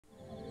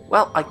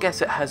Well, I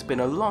guess it has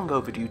been a long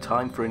overdue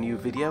time for a new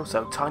video,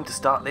 so time to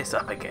start this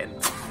up again.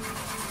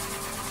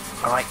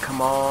 Alright, come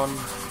on,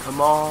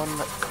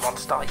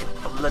 start your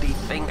bloody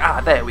thing. Ah,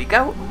 there we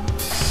go.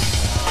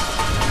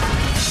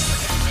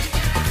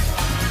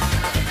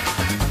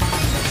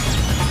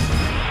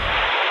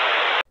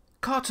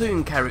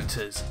 Cartoon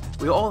characters.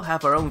 We all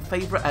have our own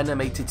favourite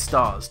animated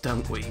stars,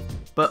 don't we?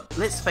 But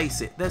let's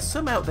face it, there's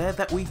some out there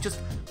that we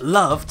just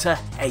love to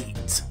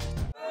hate.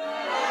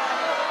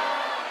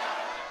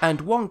 And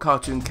one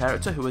cartoon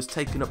character who has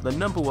taken up the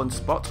 #1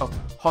 spot of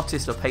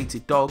hottest of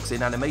hated dogs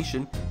in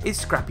animation is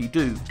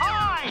Scrappy-Doo.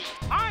 Hi,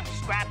 I'm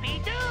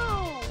Scrappy-Doo!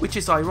 Which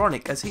is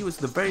ironic, as he was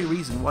the very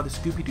reason why the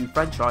Scooby-Doo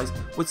franchise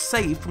was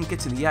saved from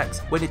getting the axe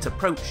when it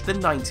approached the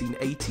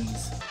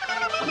 1980s.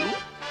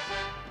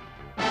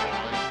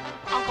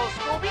 Uncle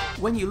Scooby?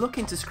 When you look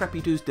into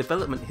Scrappy-Doo's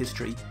development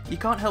history, you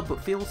can't help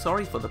but feel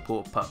sorry for the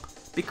poor pup,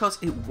 because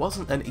it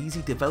wasn't an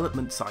easy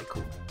development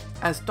cycle.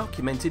 As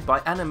documented by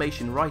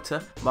animation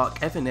writer Mark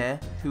Evanier,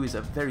 who is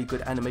a very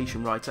good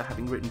animation writer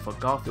having written for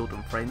Garfield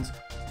and Friends,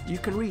 you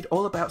can read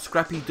all about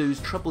Scrappy-Doo's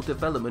troubled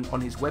development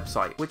on his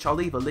website, which I'll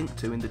leave a link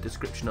to in the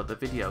description of the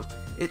video.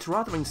 It's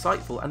rather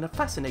insightful and a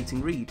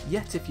fascinating read,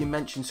 yet if you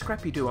mention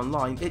Scrappy-Doo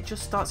online, it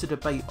just starts a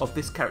debate of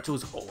this character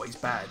was always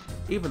bad,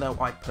 even though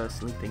I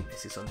personally think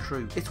this is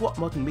untrue. It's what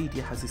modern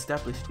media has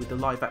established with the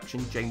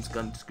live-action James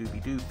Gunn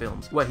Scooby-Doo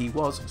films, where he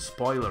was,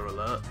 spoiler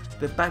alert,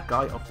 the bad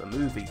guy of the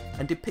movie,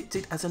 and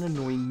depicted as an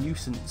annoying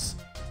nuisance.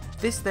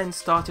 This then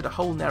started a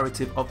whole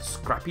narrative of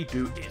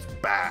Scrappy-Doo is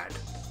bad.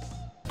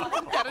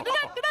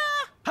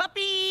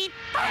 Puppy!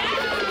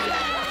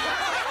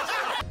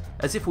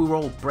 As if we were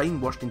all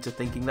brainwashed into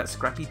thinking that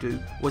Scrappy-Doo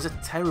was a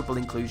terrible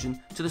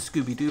inclusion to the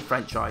Scooby-Doo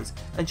franchise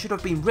and should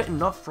have been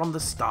written off from the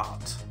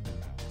start.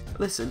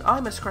 Listen,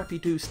 I'm a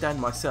Scrappy-Doo stan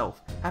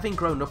myself, having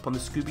grown up on the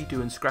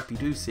Scooby-Doo and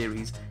Scrappy-Doo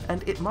series,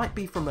 and it might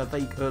be from a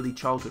vague early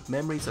childhood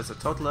memories as a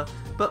toddler,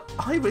 but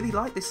I really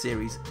liked this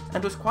series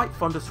and was quite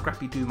fond of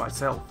Scrappy-Doo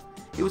myself.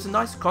 It was a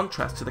nice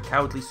contrast to the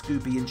cowardly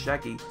Scooby and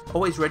Shaggy,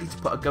 always ready to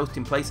put a ghost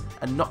in place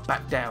and not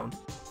back down.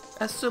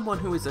 As someone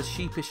who is a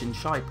sheepish and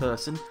shy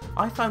person,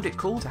 I found it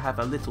cool to have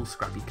a little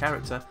Scrappy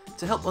character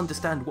to help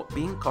understand what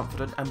being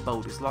confident and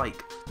bold is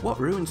like. What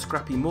ruined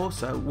Scrappy more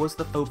so was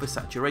the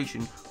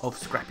oversaturation of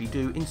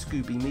Scrappy-Doo in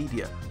Scooby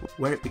media,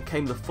 where it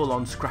became the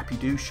full-on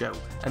Scrappy-Doo show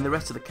and the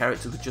rest of the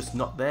characters were just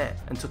not there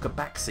and took a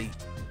backseat.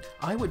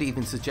 I would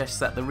even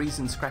suggest that the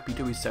reason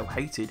Scrappy-Doo is so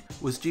hated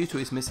was due to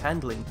his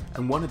mishandling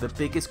and one of the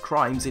biggest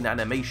crimes in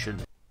animation.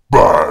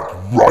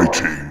 Bad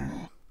writing!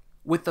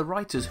 With the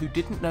writers who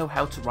didn't know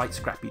how to write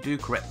Scrappy-Doo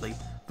correctly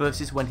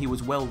versus when he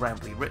was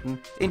well-roundedly written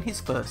in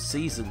his first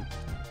season.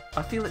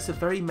 I feel it's a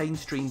very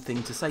mainstream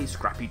thing to say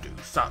Scrappy-Doo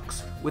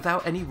sucks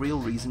without any real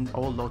reason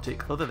or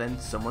logic other than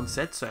someone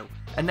said so,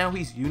 and now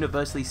he's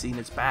universally seen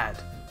as bad.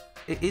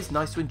 It is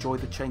nice to enjoy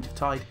the change of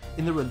tide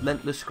in the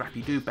relentless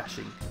Scrappy-Doo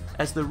bashing,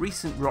 as the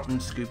recent rotten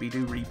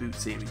Scooby-Doo reboot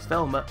series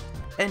Velma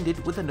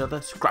ended with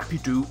another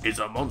Scrappy-Doo is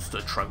a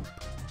monster trope.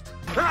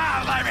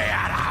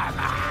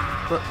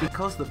 But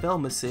because the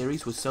Velma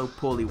series was so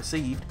poorly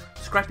received,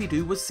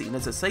 Scrappy-Doo was seen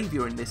as a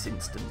saviour in this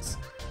instance,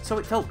 so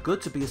it felt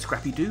good to be a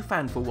Scrappy-Doo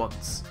fan for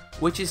once.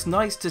 Which is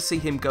nice to see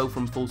him go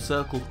from full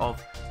circle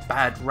of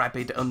bad,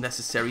 rabid,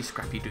 unnecessary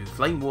Scrappy-Doo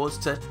flame wars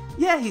to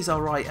yeah, he's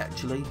alright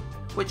actually,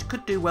 which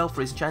could do well for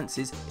his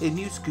chances in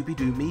new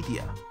Scooby-Doo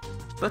media.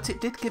 But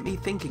it did get me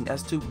thinking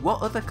as to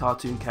what other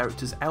cartoon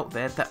characters out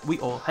there that we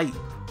all hate,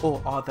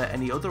 or are there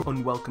any other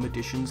unwelcome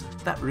additions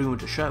that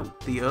ruined a show?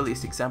 The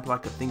earliest example I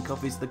could think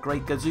of is the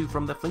Great Gazoo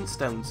from the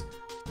Flintstones.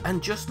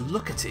 And just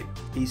look at him,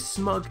 he's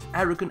smug,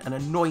 arrogant and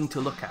annoying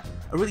to look at,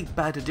 a really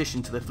bad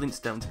addition to the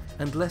Flintstones,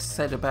 and less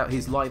said about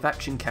his live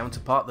action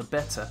counterpart the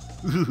better.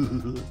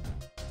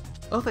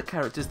 Other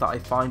characters that I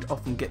find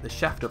often get the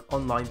shaft of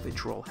online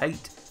vitriol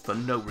hate, for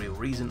no real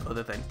reason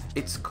other than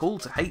it's cool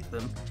to hate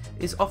them,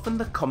 is often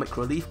the comic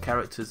relief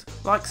characters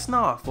like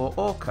Snarf or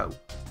Orko.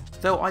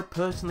 Though I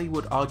personally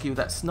would argue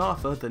that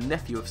Snarfer, the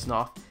nephew of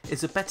Snarf,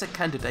 is a better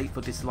candidate for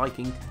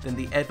disliking than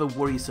the ever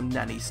worrisome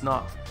nanny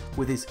Snarf,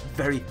 with his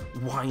very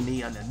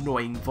whiny and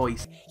annoying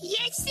voice.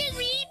 Yes,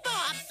 sirree,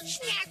 Bob.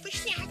 Snack for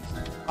snack.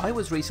 I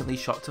was recently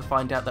shocked to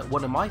find out that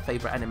one of my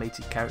favourite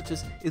animated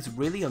characters is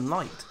really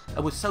unliked,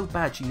 and was so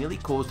bad she nearly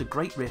caused a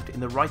great rift in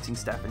the writing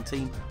staff and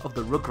team of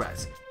the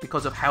Rugrats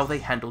because of how they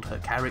handled her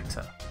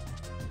character.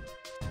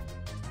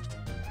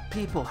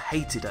 People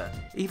hated her,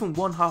 even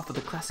one half of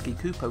the Klasky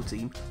Kupo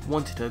team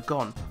wanted her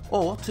gone,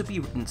 or to be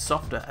written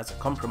softer as a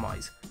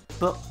compromise.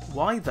 But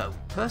why though?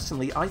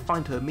 Personally, I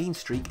find her mean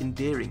streak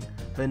endearing.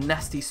 Her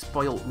nasty,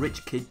 spoilt,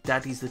 rich kid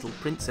daddy's little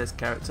princess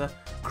character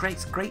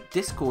creates great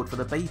discord for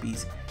the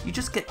babies. You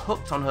just get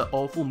hooked on her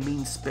awful,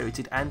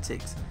 mean-spirited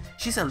antics.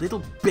 She's a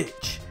little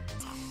bitch.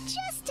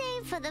 Just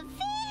aim for the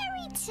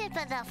very tip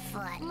of the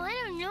foot. I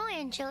don't know,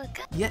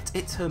 Angelica. Yet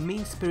it's her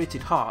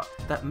mean-spirited heart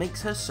that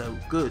makes her so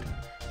good.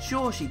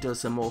 Sure, she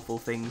does some awful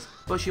things,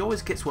 but she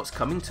always gets what's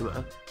coming to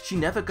her. She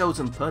never goes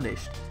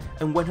unpunished,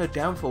 and when her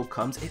downfall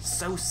comes, it's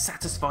so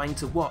satisfying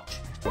to watch.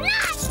 Not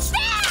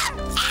fair!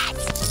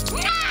 It's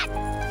not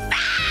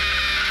fair!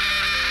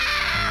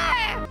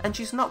 And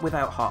she's not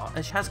without heart,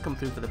 as she has come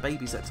through for the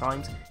babies at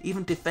times,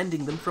 even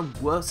defending them from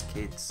worse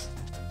kids.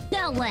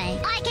 No way.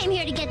 I came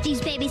here to get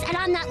these babies, and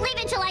I'm not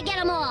leaving till I get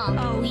them all.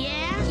 Oh,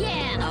 yeah?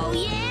 Yeah. Oh,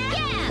 yeah?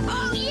 Yeah.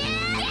 Oh, yeah?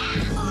 Yeah.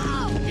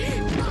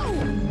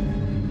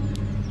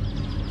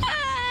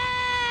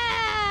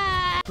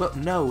 But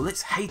no,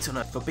 let's hate on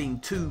her for being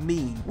too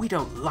mean. We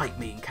don't like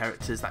mean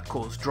characters that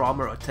cause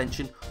drama or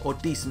tension, or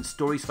decent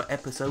stories for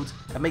episodes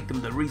and make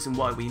them the reason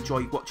why we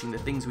enjoy watching the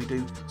things we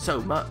do so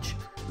much.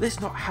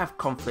 Let's not have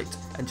conflict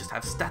and just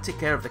have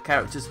static air of the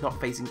characters not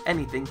facing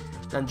anything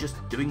than just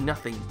doing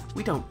nothing.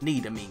 We don't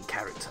need a mean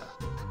character.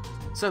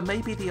 So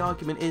maybe the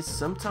argument is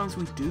sometimes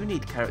we do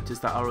need characters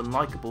that are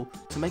unlikable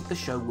to make the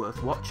show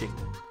worth watching.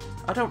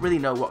 I don't really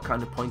know what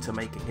kind of point I'm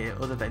making here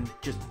other than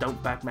just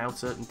don't badmouth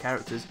certain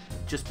characters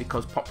just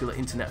because popular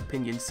internet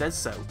opinion says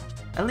so,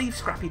 and leave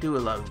Scrappy-Doo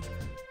alone.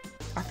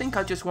 I think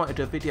I just wanted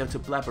a video to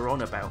blabber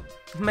on about.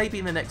 Maybe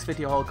in the next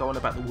video I'll go on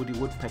about the Woody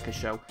Woodpecker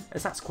show,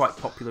 as that's quite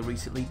popular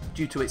recently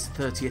due to its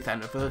 30th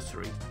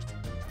anniversary.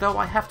 Though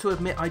I have to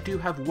admit I do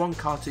have one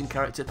cartoon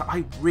character that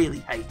I really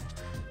hate.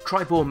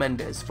 Tribor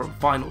Mendez from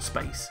Final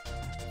Space.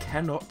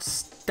 Cannot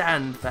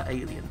stand that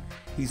alien.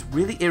 He's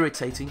really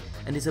irritating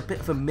and is a bit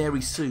of a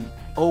Mary Sue,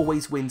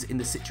 always wins in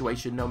the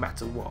situation no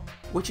matter what.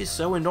 Which is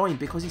so annoying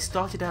because he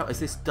started out as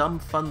this dumb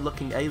fun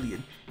looking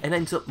alien and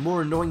ends up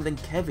more annoying than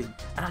Kevin,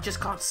 and I just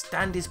can't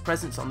stand his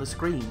presence on the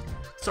screen.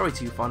 Sorry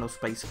to you Final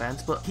Space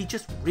fans, but he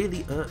just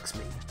really irks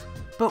me.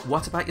 But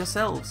what about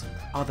yourselves?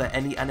 Are there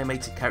any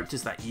animated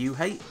characters that you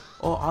hate?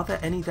 Or are there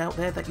any out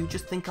there that you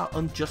just think are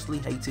unjustly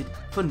hated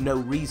for no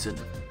reason?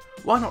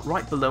 Why not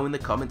write below in the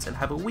comments and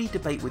have a wee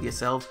debate with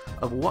yourselves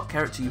of what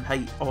character you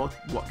hate or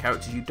what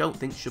characters you don't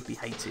think should be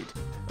hated.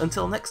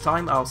 Until next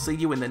time, I'll see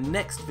you in the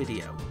next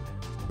video.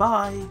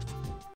 Bye!